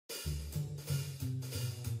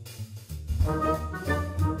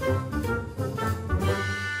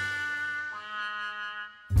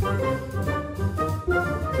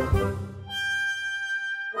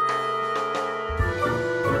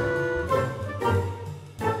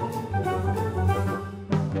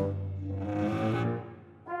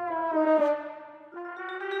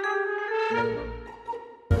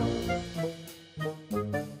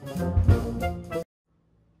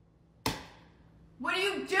What are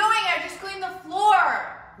you doing? I just cleaned the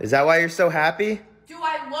floor. Is that why you're so happy? Do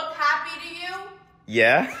I look happy to you?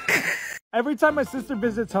 Yeah? Every time my sister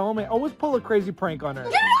visits home, I always pull a crazy prank on her.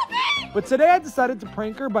 But today I decided to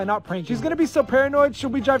prank her by not pranking. She's gonna be so paranoid, she'll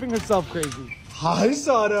be driving herself crazy. Hi,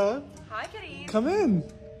 Sada. Hi, kitty. Come in.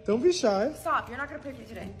 Don't be shy. Stop. You're not gonna prank me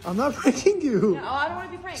today. I'm not pranking you. No, I don't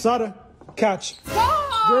want to be pranked. Sada, catch.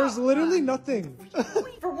 Stop! There's literally nothing.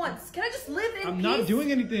 For once, can I just live in I'm peace? not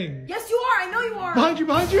doing anything. Yes, you are. I know you are. Behind you,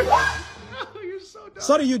 behind you. Oh, you're so dumb.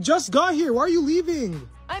 Sada, you just got here. Why are you leaving?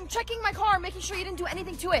 I'm checking my car, making sure you didn't do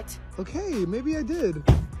anything to it. Okay, maybe I did.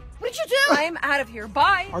 What did you do? I'm out of here.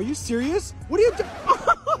 Bye. Are you serious? What are you doing?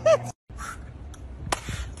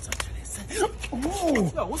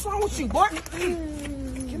 Oh, yo, what's wrong with you, Bart?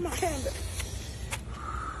 Give my hand.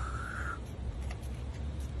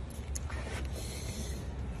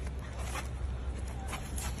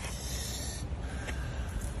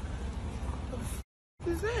 What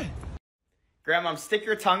is that? Grandma, stick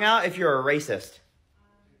your tongue out if you're a racist.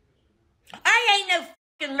 I ain't no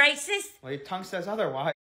fucking racist. Well, your tongue says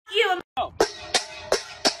otherwise. You and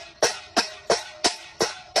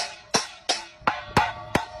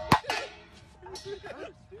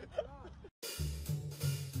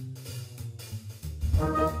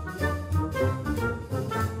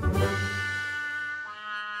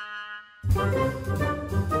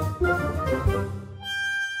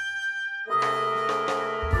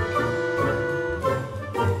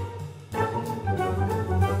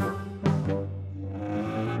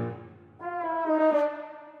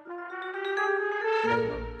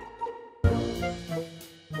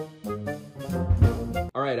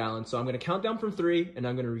Alright, Alan, so I'm going to count down from 3, and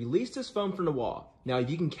I'm going to release this phone from the wall. Now, if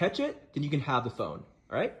you can catch it, then you can have the phone.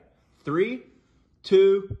 Alright? 3,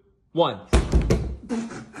 2, 1.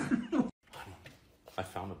 I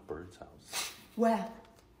found a bird's house. Where?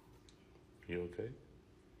 You okay?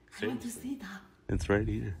 I want to see that. It's right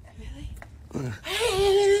here. Really?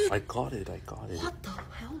 I got it. What the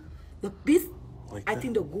hell? The beast? Like I that.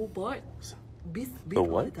 think the goo bird. Beast The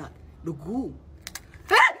what? like that. The goo.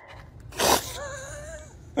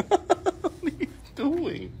 What are you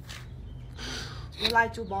doing? Your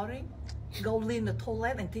life too boring? Go live in the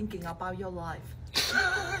toilet and thinking about your life.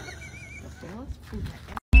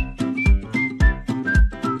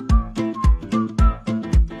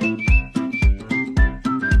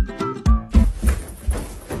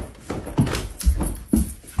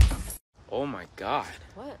 Oh my God.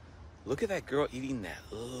 What? Look at that girl eating that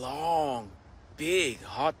long, big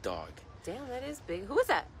hot dog. Damn, that is big. Who is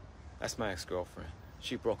that? That's my ex-girlfriend.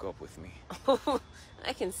 She broke up with me.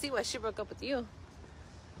 I can see why she broke up with you.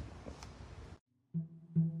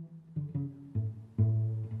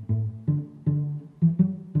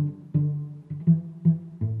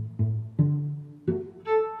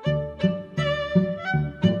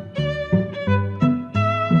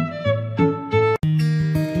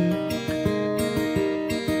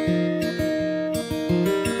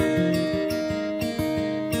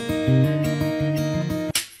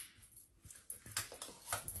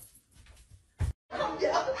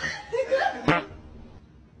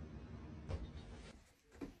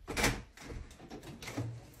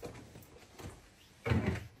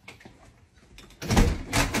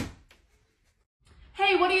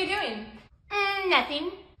 Hey, what are you doing?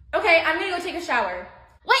 Nothing. Okay, I'm gonna go take a shower.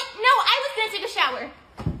 What? No, I was gonna take a shower.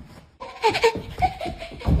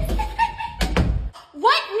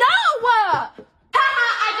 What? No! Haha,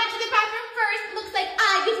 I got to the bathroom first. Looks like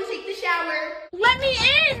I get to take the shower. Let me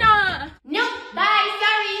in! Nope, bye,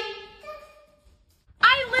 sorry.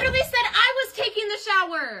 I literally said I was taking the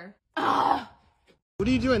shower. What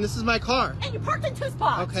are you doing? This is my car. And you parked in 2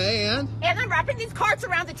 spots. Okay, and? And I'm wrapping these carts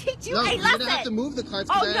around to teach you No, a you're lesson. gonna have to move the carts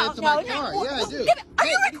Oh, because I add to my car. no. Yeah, I do. Give it. Are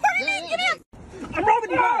you recording me? Give it. I'm robbing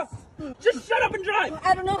you guys! Just shut up and drive!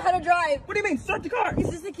 I don't know how to drive. What do you mean? Start the car! Is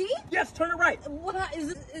this the key? Yes, turn it right. What?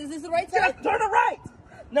 Is this the right Yes, side? turn it right!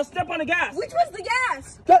 Now step on the gas. Which one's the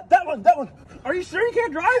gas? That one. Are you sure you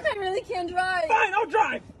can't drive? I really can't drive. Fine, I'll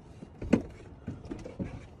drive.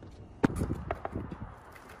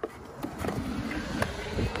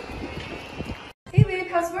 Hey babe,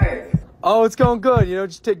 how's work? Oh, it's going good. You know,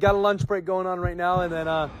 just got a lunch break going on right now, and then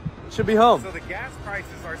Should be home. So the gas prices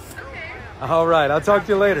are so high. All right, I'll talk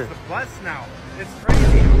to you later. The bus now. It's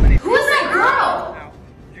crazy how many Who is that girl? now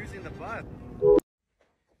using the bus.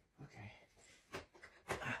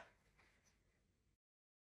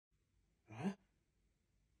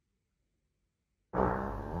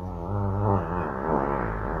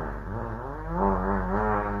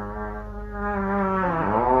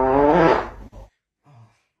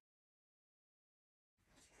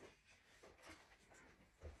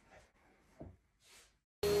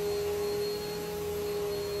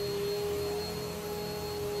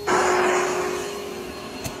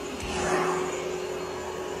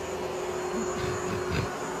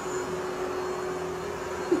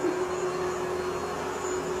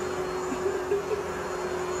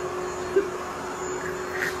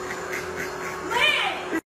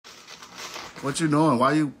 What you doing?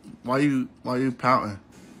 Why you pouting?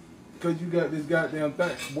 Cause you got this goddamn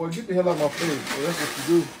thing. Boy, get the hell out of my face. Boy, that's what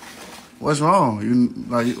you do. What's wrong?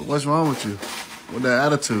 What's wrong with you? With that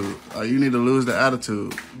attitude? You need to lose the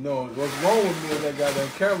attitude. No, what's wrong with me is that goddamn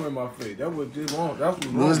camera in my face. That was just wrong. That's what's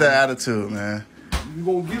wrong. Lose that attitude, man. You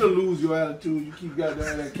gonna get to lose your attitude. You keep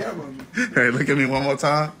goddamn that camera on you. Hey, look at me one more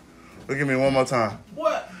time. Look at me one more time.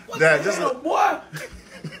 What? Dad, the hell, boy?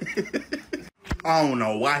 I don't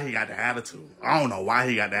know why he got the attitude. I don't know why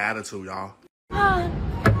he got the attitude, y'all.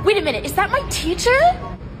 Wait a minute, is that my teacher?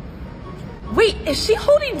 Wait, is she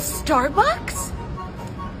holding Starbucks?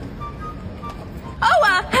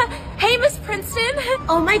 Oh, hey, Miss Princeton.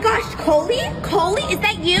 Oh my gosh, Coley? Coley, is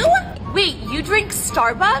that you? Wait, you drink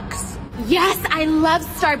Starbucks? Yes, I love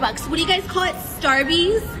Starbucks. What do you guys call it?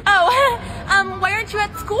 Starbies? Oh, why aren't you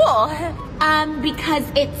at school? Because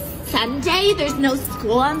it's Sunday. There's no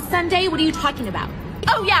school on Sunday. What are you talking about?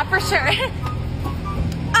 Oh, yeah, for sure.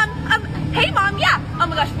 Hey, Mom, yeah. Oh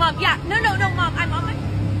my gosh, Mom, yeah. No, Mom, I'm on my...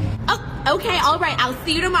 Oh, okay, all right. I'll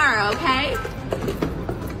see you tomorrow, okay?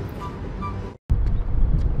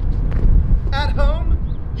 At home?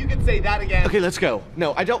 You can say that again. Okay, let's go.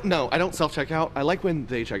 No, I don't self-check out. I like when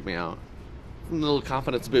they check me out. A little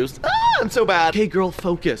confidence boost. I'm so bad. Okay, girl,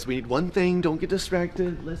 focus. We need one thing. Don't get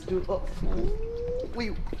distracted. Let's do it. Oh.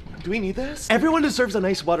 Wait, do we need this? Everyone deserves a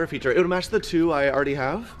nice water feature. It would match the 2 I already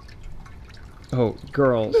have. Oh,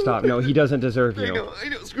 girl, stop. No, he doesn't deserve you. I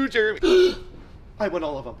know. Screw Jeremy. I want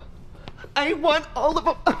all of them. I want all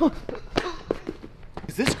of them.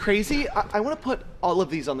 Is this crazy? I want to put all of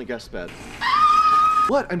these on the guest bed.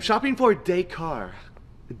 What? I'm shopping for décor.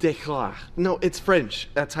 Décor. No, it's French.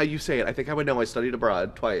 That's how you say it. I think I would know. I studied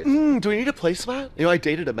abroad twice. Do we need a placemat? You know, I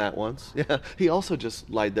dated a Matt once. Yeah, he also just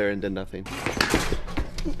lied there and did nothing.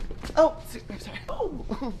 Oh, sorry.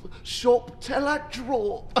 Oh, shop till I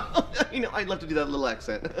drop. You know, I'd love to do that little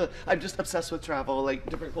accent. I'm just obsessed with travel, like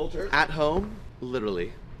different cultures. At home,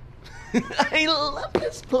 literally. I love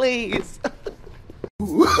this place. No.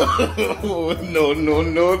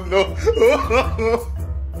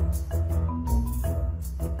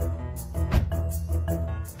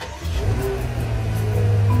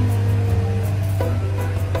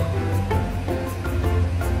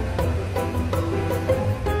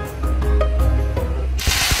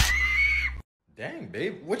 Dang,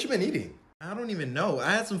 babe, what you been eating? I don't even know. I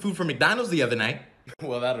had some food from McDonald's the other night.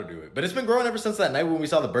 Well, that'll do it. But it's been growing ever since that night when we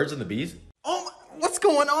saw the birds and the bees. Oh, what's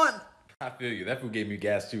going on? I feel you. That food gave me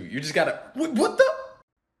gas, too. You just gotta... What the?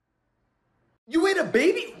 You ate a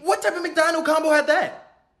baby? What type of McDonald's combo had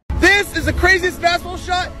that? This is the craziest fastball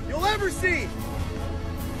shot you'll ever see.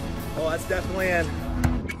 Oh, that's definitely in.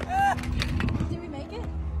 Did we make it?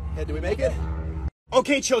 Yeah, did we make it?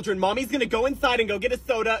 Okay, children, Mommy's gonna go inside and go get a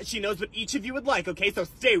soda. She knows what each of you would like, okay? So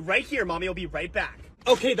stay right here. Mommy will be right back.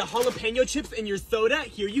 Okay, the jalapeno chips in your soda.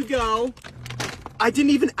 Here you go. I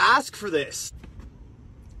didn't even ask for this.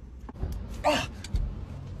 Ugh.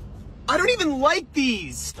 I don't even like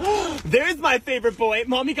these. There's my favorite boy.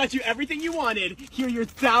 Mommy got you everything you wanted. Here are your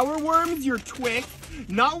sour worms, your Twix.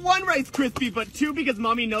 Not 1 Rice Krispie, but 2 because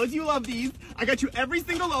Mommy knows you love these. I got you every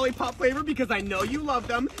single lollipop flavor because I know you love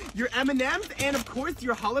them. Your M&Ms, and of course,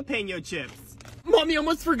 your jalapeno chips. Mommy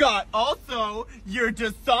almost forgot. Also, your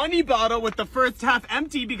Dasani bottle with the first half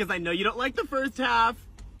empty because I know you don't like the first half.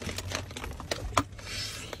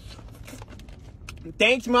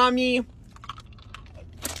 Thanks, Mommy.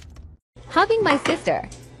 Hugging my sister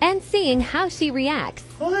and seeing how she reacts.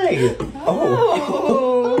 Hi.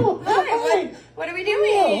 Oh. Hi. What are we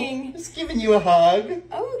doing? Just giving you a hug.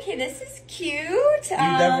 Oh, okay, this is cute.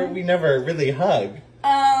 We never really hug.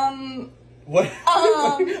 What?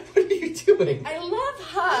 What are you doing? I love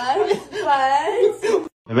hugs, but...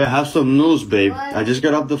 I have some news, babe. I just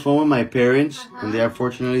got off the phone with my parents, and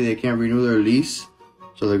unfortunately they can't renew their lease.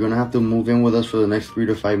 So they're gonna have to move in with us for the next 3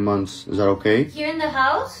 to 5 months. Is that okay? Here in the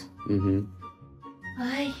house? Mm-hmm.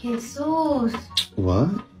 Ay, Jesus. What?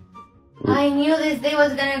 I knew this day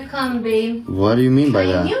was gonna come, babe. What do you mean by I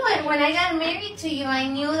that? knew it. When I got married to you, I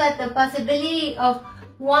knew that the possibility of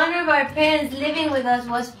one of our parents living with us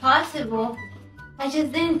was possible. I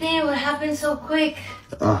just didn't think it would happen so quick.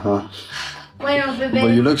 Uh-huh. Bueno, bebé.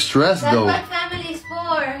 But you look stressed, That's though. what family's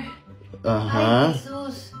for. Uh-huh. Ay,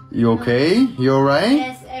 Jesus. You okay? You alright?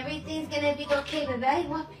 Yes, everything's gonna be okay, baby.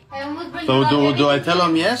 I almost bring So you do I tell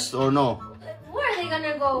them yes or no? Where are they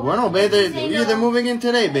gonna go? Well, no, babe. Say They're moving in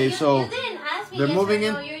today, babe. So You didn't ask me they're yes moving or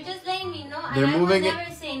in. no. You're just letting me know. They're and moving I in would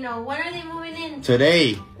never say no. When are they moving in?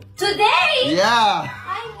 Today. Today? Yeah.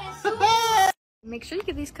 Make sure you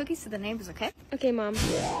give these cookies to the neighbors, okay? Okay, Mom.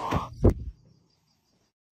 Thank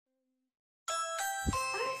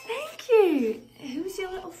you. Who's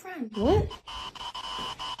your little friend? What?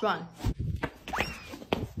 Ron.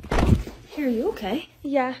 Here, are you okay?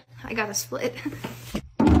 Yeah. I got a split.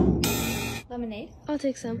 Lemonade? I'll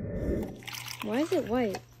take some. Why is it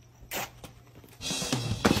white?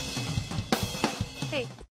 Hey.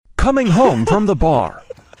 Coming home from the bar.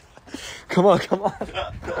 Come on, come on.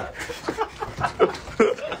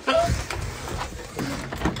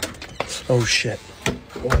 Oh shit.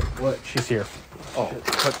 What? She's here. Oh.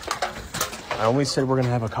 But I only said we're gonna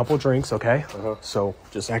have a couple drinks, okay? So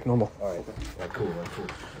just act normal. All right, cool.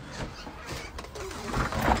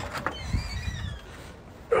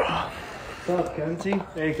 What's up, Kenzie?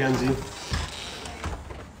 Hey, Kenzie.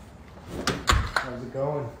 How's it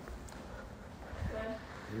going?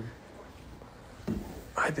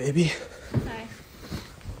 Hi, baby. Hi.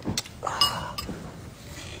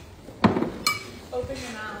 Open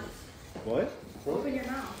your mouth. What? Open your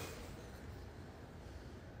mouth.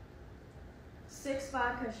 6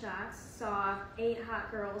 vodka shots, saw 8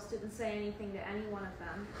 hot girls, didn't say anything to any one of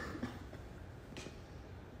them.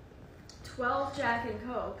 12 Jack and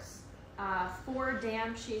Cokes, 4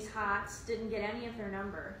 damn she's hots, didn't get any of their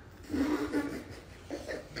number.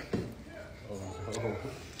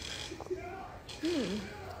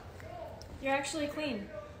 You're actually clean.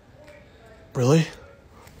 Really?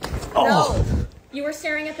 No! You were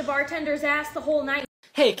staring at the bartender's ass the whole night.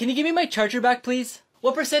 Hey, can you give me my charger back, please?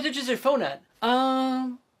 What percentage is your phone at?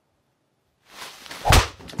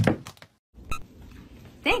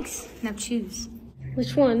 Thanks. Now choose.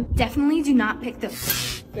 Which one? Definitely do not pick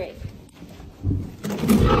those. Great.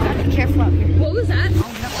 Gotta be careful out here. What was that?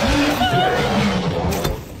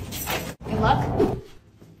 Good luck.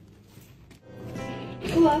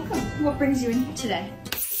 You're welcome. What brings you in here today?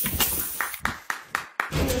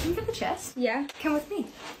 Are you looking for the chest? Yeah. Come with me.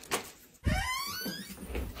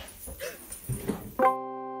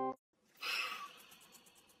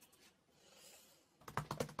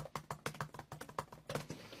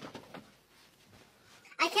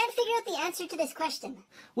 I can't figure out the answer to this question.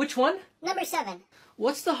 Which one? Number 7.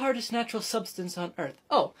 What's the hardest natural substance on Earth?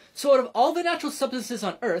 Oh, so out of all the natural substances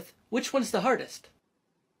on Earth, which one's the hardest?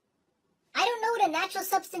 I don't know what a natural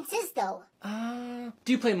substance is, though.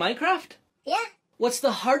 Do you play Minecraft? Yeah? What's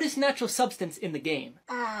the hardest natural substance in the game?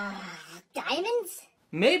 Diamonds?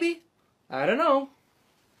 Maybe. I don't know.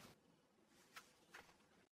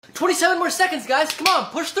 27 more seconds, guys. Come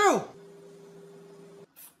on, push through.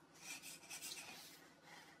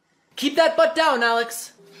 Keep that butt down,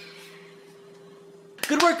 Alex.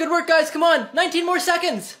 Good work, guys. Come on. 19 more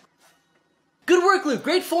seconds. Good work, Luke.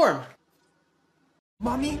 Great form.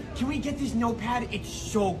 Mommy, can we get this notepad? It's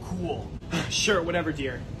so cool. Sure, whatever,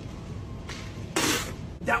 dear.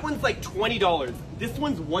 That one's like $20. This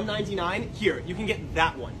one's $1.99. Here, you can get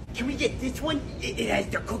that one. Can we get this one? It has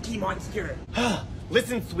the Cookie Monster.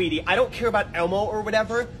 Listen, sweetie, I don't care about Elmo or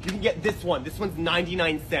whatever. You can get this one. This one's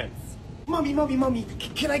 99 cents. Mommy,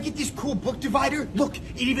 can I get this cool book divider? Look,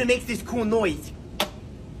 it even makes this cool noise.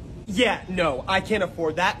 Yeah, no, I can't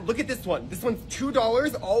afford that. Look at this one. This one's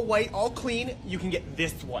 $2, all white, all clean. You can get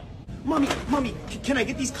this one. Mommy, can I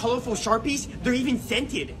get these colorful Sharpies? They're even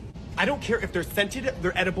scented. I don't care if they're scented,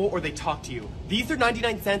 they're edible, or they talk to you. These are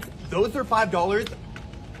 99 cents. Those are $5.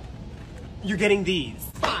 You're getting these.